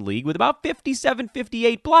resumption league with about 57,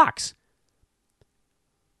 58 blocks.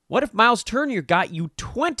 What if Miles Turner got you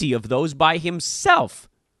 20 of those by himself?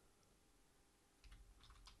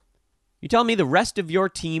 You tell me the rest of your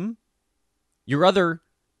team, your other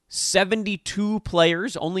 72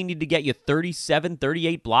 players, only need to get you 37,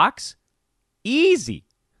 38 blocks? Easy.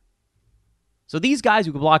 So these guys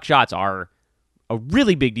who can block shots are a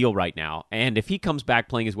really big deal right now. And if he comes back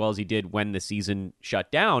playing as well as he did when the season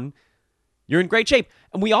shut down, you're in great shape.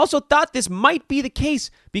 And we also thought this might be the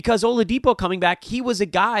case because Oladipo coming back, he was a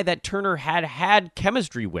guy that Turner had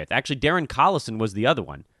chemistry with. Actually, Darren Collison was the other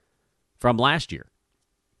one from last year.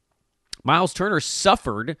 Miles Turner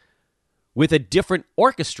suffered with a different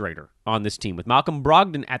orchestrator on this team. With Malcolm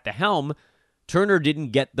Brogdon at the helm, Turner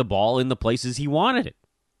didn't get the ball in the places he wanted it.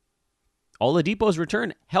 Oladipo's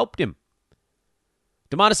return helped him.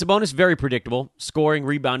 Domantas Sabonis, very predictable. Scoring,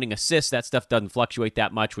 rebounding, assists, that stuff doesn't fluctuate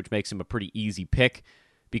that much, which makes him a pretty easy pick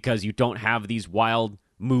because you don't have these wild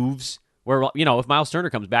moves where, you know, if Miles Turner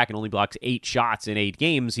comes back and only blocks 8 shots in 8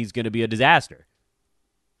 games, he's going to be a disaster.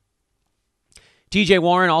 TJ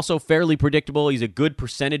Warren, also fairly predictable. He's a good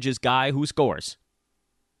percentages guy who scores.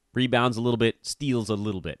 Rebounds a little bit, steals a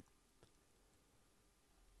little bit.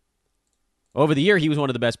 Over the year, he was one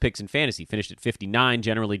of the best picks in fantasy. Finished at 59,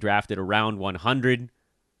 generally drafted around 100.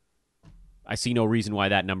 I see no reason why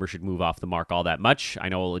that number should move off the mark all that much. I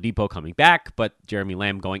know Oladipo coming back, but Jeremy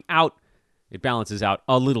Lamb going out, it balances out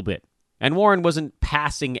a little bit. And Warren wasn't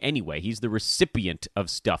passing anyway. He's the recipient of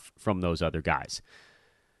stuff from those other guys.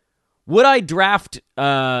 Would I draft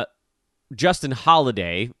Justin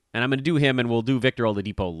Holiday? And I'm going to do him, and we'll do Victor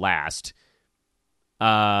Oladipo last.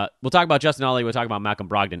 We'll talk about Justin Holiday. We'll talk about Malcolm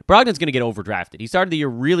Brogdon. Brogdon's going to get overdrafted. He started the year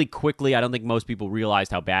really quickly. I don't think most people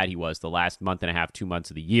realized how bad he was the last month and a half, 2 months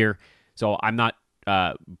of the year. So I'm not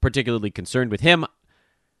particularly concerned with him.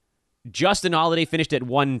 Justin Holiday finished at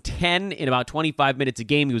 110 in about 25 minutes a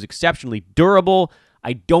game. He was exceptionally durable.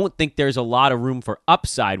 I don't think there's a lot of room for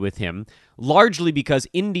upside with him, largely because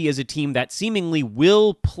Indy is a team that seemingly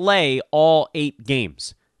will play all 8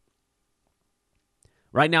 games.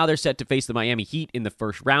 Right now, they're set to face the Miami Heat in the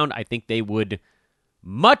first round. I think they would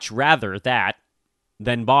much rather that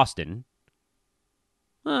than Boston.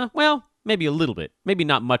 Well, maybe a little bit. Maybe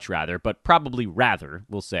not much rather, but probably rather,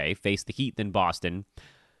 we'll say, face the Heat than Boston.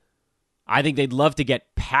 I think they'd love to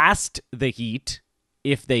get past the Heat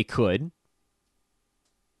if they could.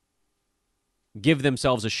 Give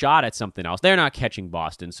themselves a shot at something else. They're not catching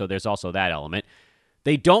Boston, so there's also that element.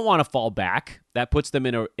 They don't want to fall back. That puts them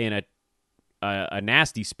in a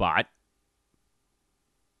nasty spot.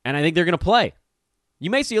 And I think they're going to play. You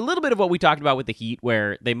may see a little bit of what we talked about with the Heat,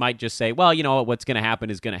 where they might just say, well, you know, what's going to happen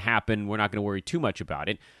is going to happen. We're not going to worry too much about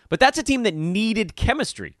it. But that's a team that needed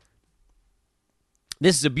chemistry.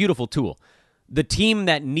 This is a beautiful tool. The team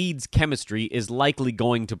that needs chemistry is likely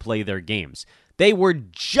going to play their games. They were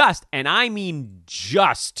just, and I mean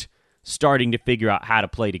just, starting to figure out how to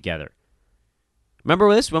play together.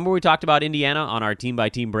 Remember this? Remember we talked about Indiana on our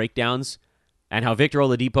team-by-team breakdowns and how Victor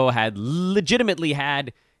Oladipo had legitimately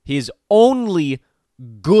had his only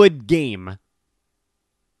good game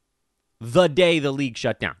the day the league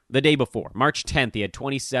shut down, the day before. March 10th, he had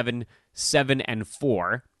 27, 7, and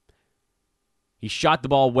 4. He shot the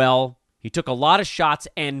ball well. He took a lot of shots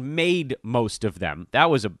and made most of them.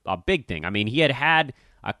 That was a big thing. I mean, he had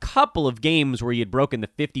a couple of games where he had broken the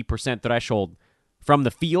 50% threshold from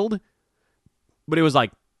the field, but it was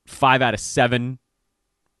like 5 out of 7,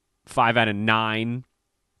 5 out of 9.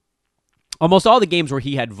 Almost all the games where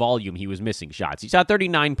he had volume, he was missing shots. He shot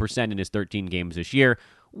 39% in his 13 games this year,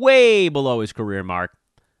 way below his career mark.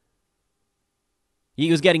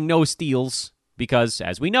 He was getting no steals because,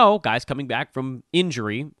 as we know, guys coming back from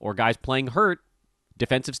injury or guys playing hurt,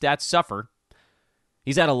 defensive stats suffer.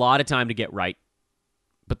 He's had a lot of time to get right,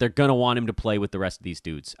 but they're going to want him to play with the rest of these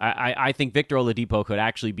dudes. I think Victor Oladipo could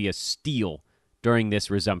actually be a steal during this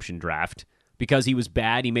resumption draft because he was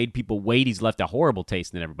bad. He made people wait. He's left a horrible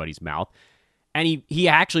taste in everybody's mouth. And he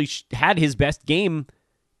actually had his best game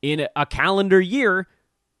in a calendar year,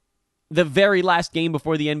 the very last game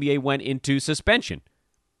before the NBA went into suspension.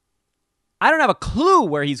 I don't have a clue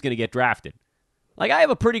where he's going to get drafted. Like, I have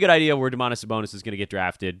a pretty good idea where Domantas Sabonis is going to get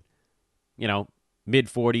drafted. You know,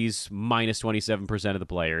 mid-40s, minus 27% of the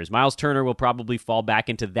players. Miles Turner will probably fall back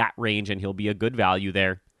into that range, and he'll be a good value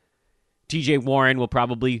there. TJ Warren will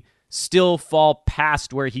probably still fall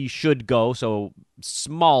past where he should go, so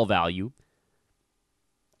small value.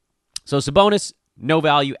 So Sabonis, no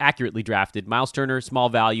value, accurately drafted. Miles Turner, small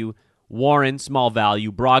value. Warren, small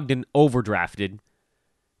value. Brogdon, overdrafted.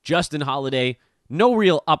 Justin Holiday, No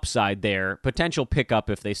real upside there. Potential pickup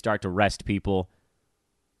if they start to rest people.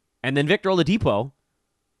 And then Victor Oladipo,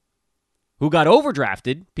 who got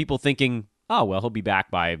overdrafted, people thinking, oh, well, he'll be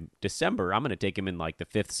back by December. I'm going to take him in like the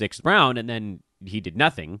 5th, 6th round, and then he did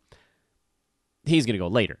nothing. He's going to go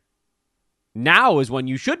later. Now is when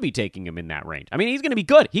you should be taking him in that range. I mean, he's going to be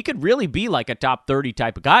good. He could really be like a top 30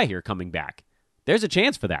 type of guy here coming back. There's a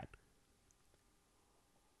chance for that.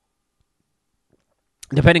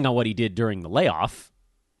 Depending on what he did during the layoff.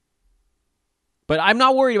 But I'm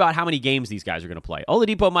not worried about how many games these guys are going to play.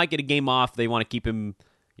 Oladipo might get a game off. They want to keep him,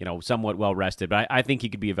 somewhat well-rested. But I think he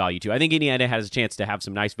could be a value, too. I think Indiana has a chance to have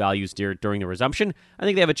some nice values during the resumption. I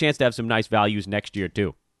think they have a chance to have some nice values next year,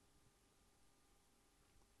 too.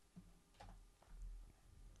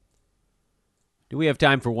 Do we have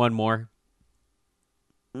time for one more?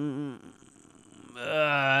 Yeah,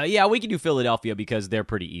 we can do Philadelphia because they're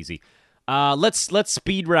pretty easy. Let's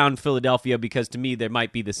speed round Philadelphia because to me they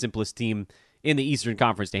might be the simplest team in the Eastern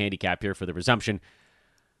Conference to handicap here for the resumption.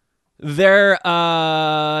 They're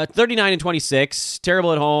 39-26,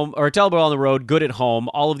 terrible at home or terrible on the road, good at home.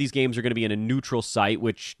 All of these games are going to be in a neutral site,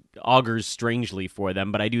 which augurs strangely for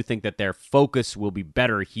them. But I do think that their focus will be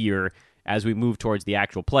better here as we move towards the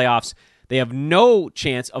actual playoffs. They have no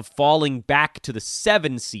chance of falling back to the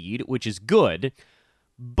 7 seed, which is good.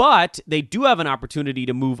 But they do have an opportunity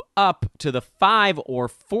to move up to the 5 or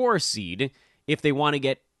 4 seed if they want to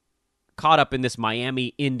get caught up in this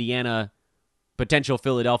Miami, Indiana, potential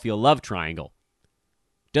Philadelphia love triangle.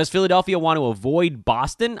 Does Philadelphia want to avoid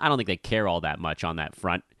Boston? I don't think they care all that much on that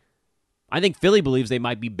front. I think Philly believes they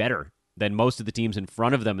might be better than most of the teams in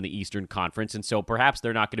front of them in the Eastern Conference, and so perhaps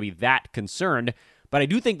they're not going to be that concerned. But I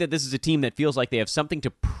do think that this is a team that feels like they have something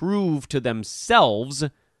to prove to themselves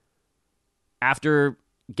after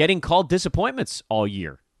getting called disappointments all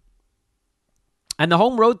year. And the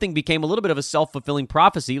home road thing became a little bit of a self-fulfilling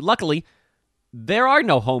prophecy. Luckily, there are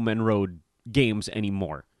no home and road games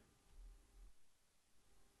anymore.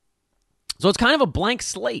 So it's kind of a blank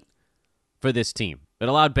slate for this team. It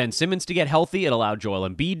allowed Ben Simmons to get healthy. It allowed Joel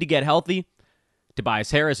Embiid to get healthy.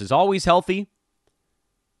 Tobias Harris is always healthy.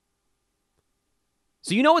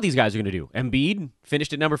 So you know what these guys are going to do. Embiid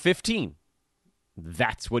finished at number 15.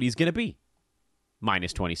 That's what he's going to be.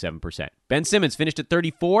 Minus 27%. Ben Simmons finished at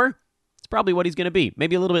 34. It's probably what he's going to be.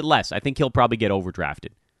 Maybe a little bit less. I think he'll probably get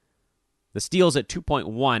overdrafted. The steals at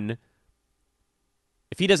 2.1.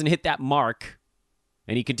 If he doesn't hit that mark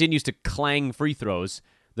and he continues to clang free throws,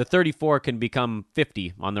 the 34 can become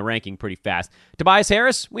 50 on the ranking pretty fast. Tobias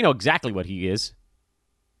Harris, we know exactly what he is.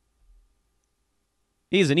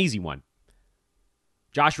 He is an easy one.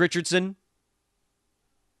 Josh Richardson,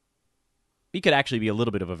 he could actually be a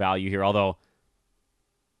little bit of a value here, although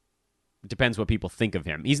it depends what people think of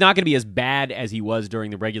him. He's not going to be as bad as he was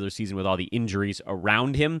during the regular season with all the injuries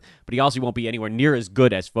around him, but he also won't be anywhere near as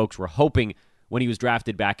good as folks were hoping when he was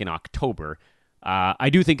drafted back in October. I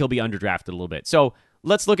do think he'll be underdrafted a little bit. So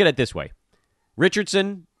let's look at it this way.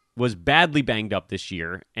 Richardson was badly banged up this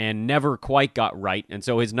year and never quite got right, and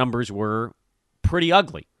so his numbers were pretty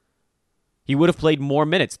ugly. He would have played more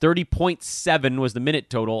minutes. 30.7 was the minute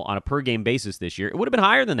total on a per-game basis this year. It would have been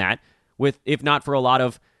higher than that, if not for a lot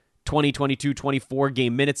of 22,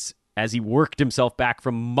 24-game minutes as he worked himself back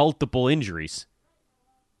from multiple injuries.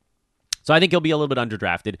 So I think he'll be a little bit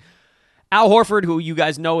underdrafted. Al Horford, who you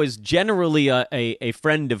guys know is generally a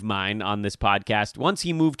friend of mine on this podcast, once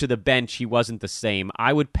he moved to the bench, he wasn't the same.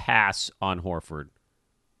 I would pass on Horford.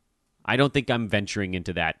 I don't think I'm venturing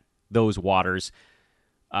into those waters.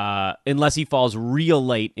 Unless he falls real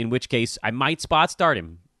late, in which case I might spot start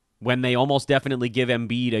him when they almost definitely give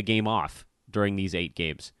Embiid a game off during these 8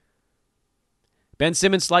 games. Ben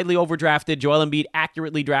Simmons slightly overdrafted. Joel Embiid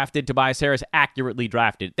accurately drafted. Tobias Harris accurately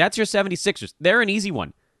drafted. That's your 76ers. They're an easy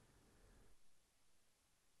one.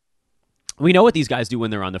 We know what these guys do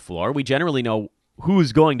when they're on the floor. We generally know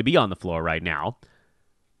who's going to be on the floor right now.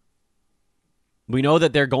 We know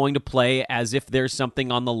that they're going to play as if there's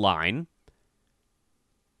something on the line.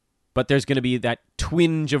 But there's going to be that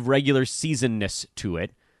twinge of regular seasonness to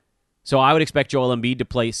it. So I would expect Joel Embiid to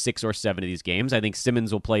play 6 or 7 of these games. I think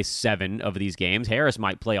Simmons will play 7 of these games. Harris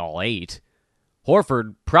might play all 8.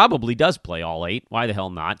 Horford probably does play all 8. Why the hell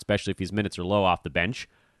not, especially if his minutes are low off the bench.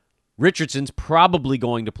 Richardson's probably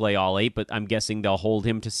going to play all 8, but I'm guessing they'll hold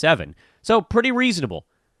him to 7. So pretty reasonable.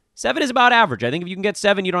 7 is about average. I think if you can get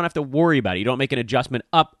 7, you don't have to worry about it. You don't make an adjustment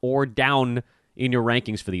up or down in your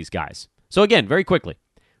rankings for these guys. So again, very quickly.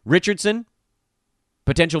 Richardson,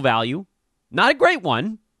 potential value. Not a great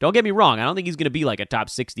one. Don't get me wrong. I don't think he's going to be like a top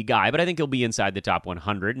 60 guy, but I think he'll be inside the top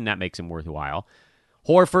 100, and that makes him worthwhile.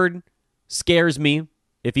 Horford scares me.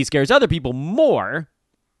 If he scares other people more,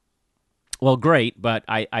 well, great, but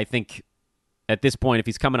I think at this point, if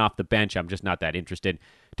he's coming off the bench, I'm just not that interested.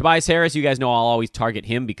 Tobias Harris, you guys know I'll always target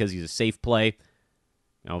him because he's a safe play.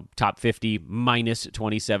 Top 50, minus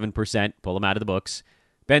 27%. Pull him out of the books.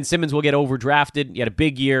 Ben Simmons will get overdrafted. He had a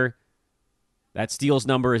big year. That steals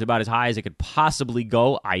number is about as high as it could possibly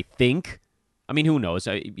go, I think. I mean, who knows?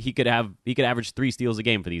 He could average 3 steals a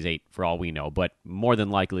game for these 8, for all we know. But more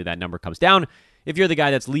than likely, that number comes down. If you're the guy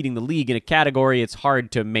that's leading the league in a category, it's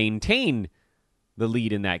hard to maintain the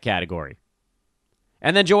lead in that category.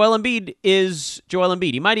 And then Joel Embiid is Joel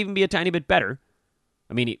Embiid. He might even be a tiny bit better.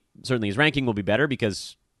 I mean, certainly his ranking will be better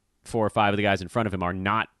because 4 or 5 of the guys in front of him are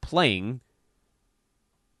not playing.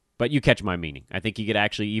 But you catch my meaning. I think he could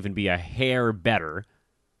actually even be a hair better.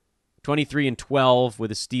 23 and 12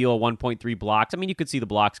 with a steal, 1.3 blocks. I mean, you could see the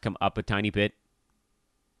blocks come up a tiny bit.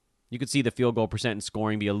 You could see the field goal percent and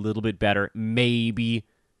scoring be a little bit better. Maybe.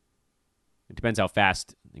 It depends how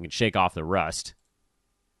fast he can shake off the rust.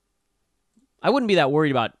 I wouldn't be that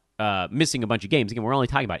worried about missing a bunch of games. Again, we're only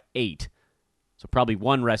talking about 8. So probably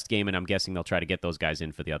 1 rest game, and I'm guessing they'll try to get those guys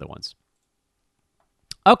in for the other ones.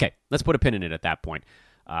 Okay, let's put a pin in it at that point.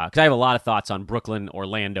 Because I have a lot of thoughts on Brooklyn,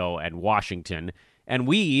 Orlando, and Washington. And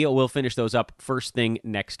we will finish those up first thing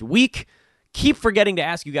next week. Keep forgetting to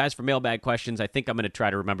ask you guys for mailbag questions. I think I'm going to try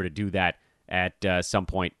to remember to do that at some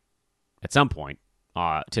point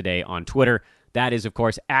today on Twitter. That is, of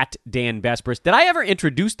course, at Dan Besbris. Did I ever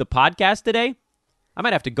introduce the podcast today? I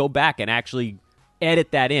might have to go back and actually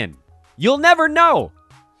edit that in. You'll never know.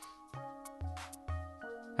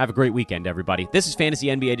 Have a great weekend, everybody. This is Fantasy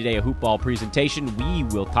NBA Today, a hoopball presentation. We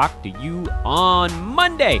will talk to you on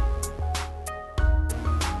Monday.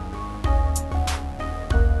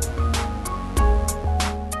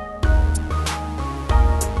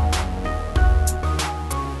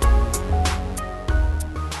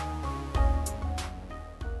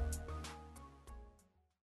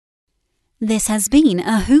 This has been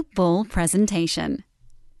a Hoop Ball presentation.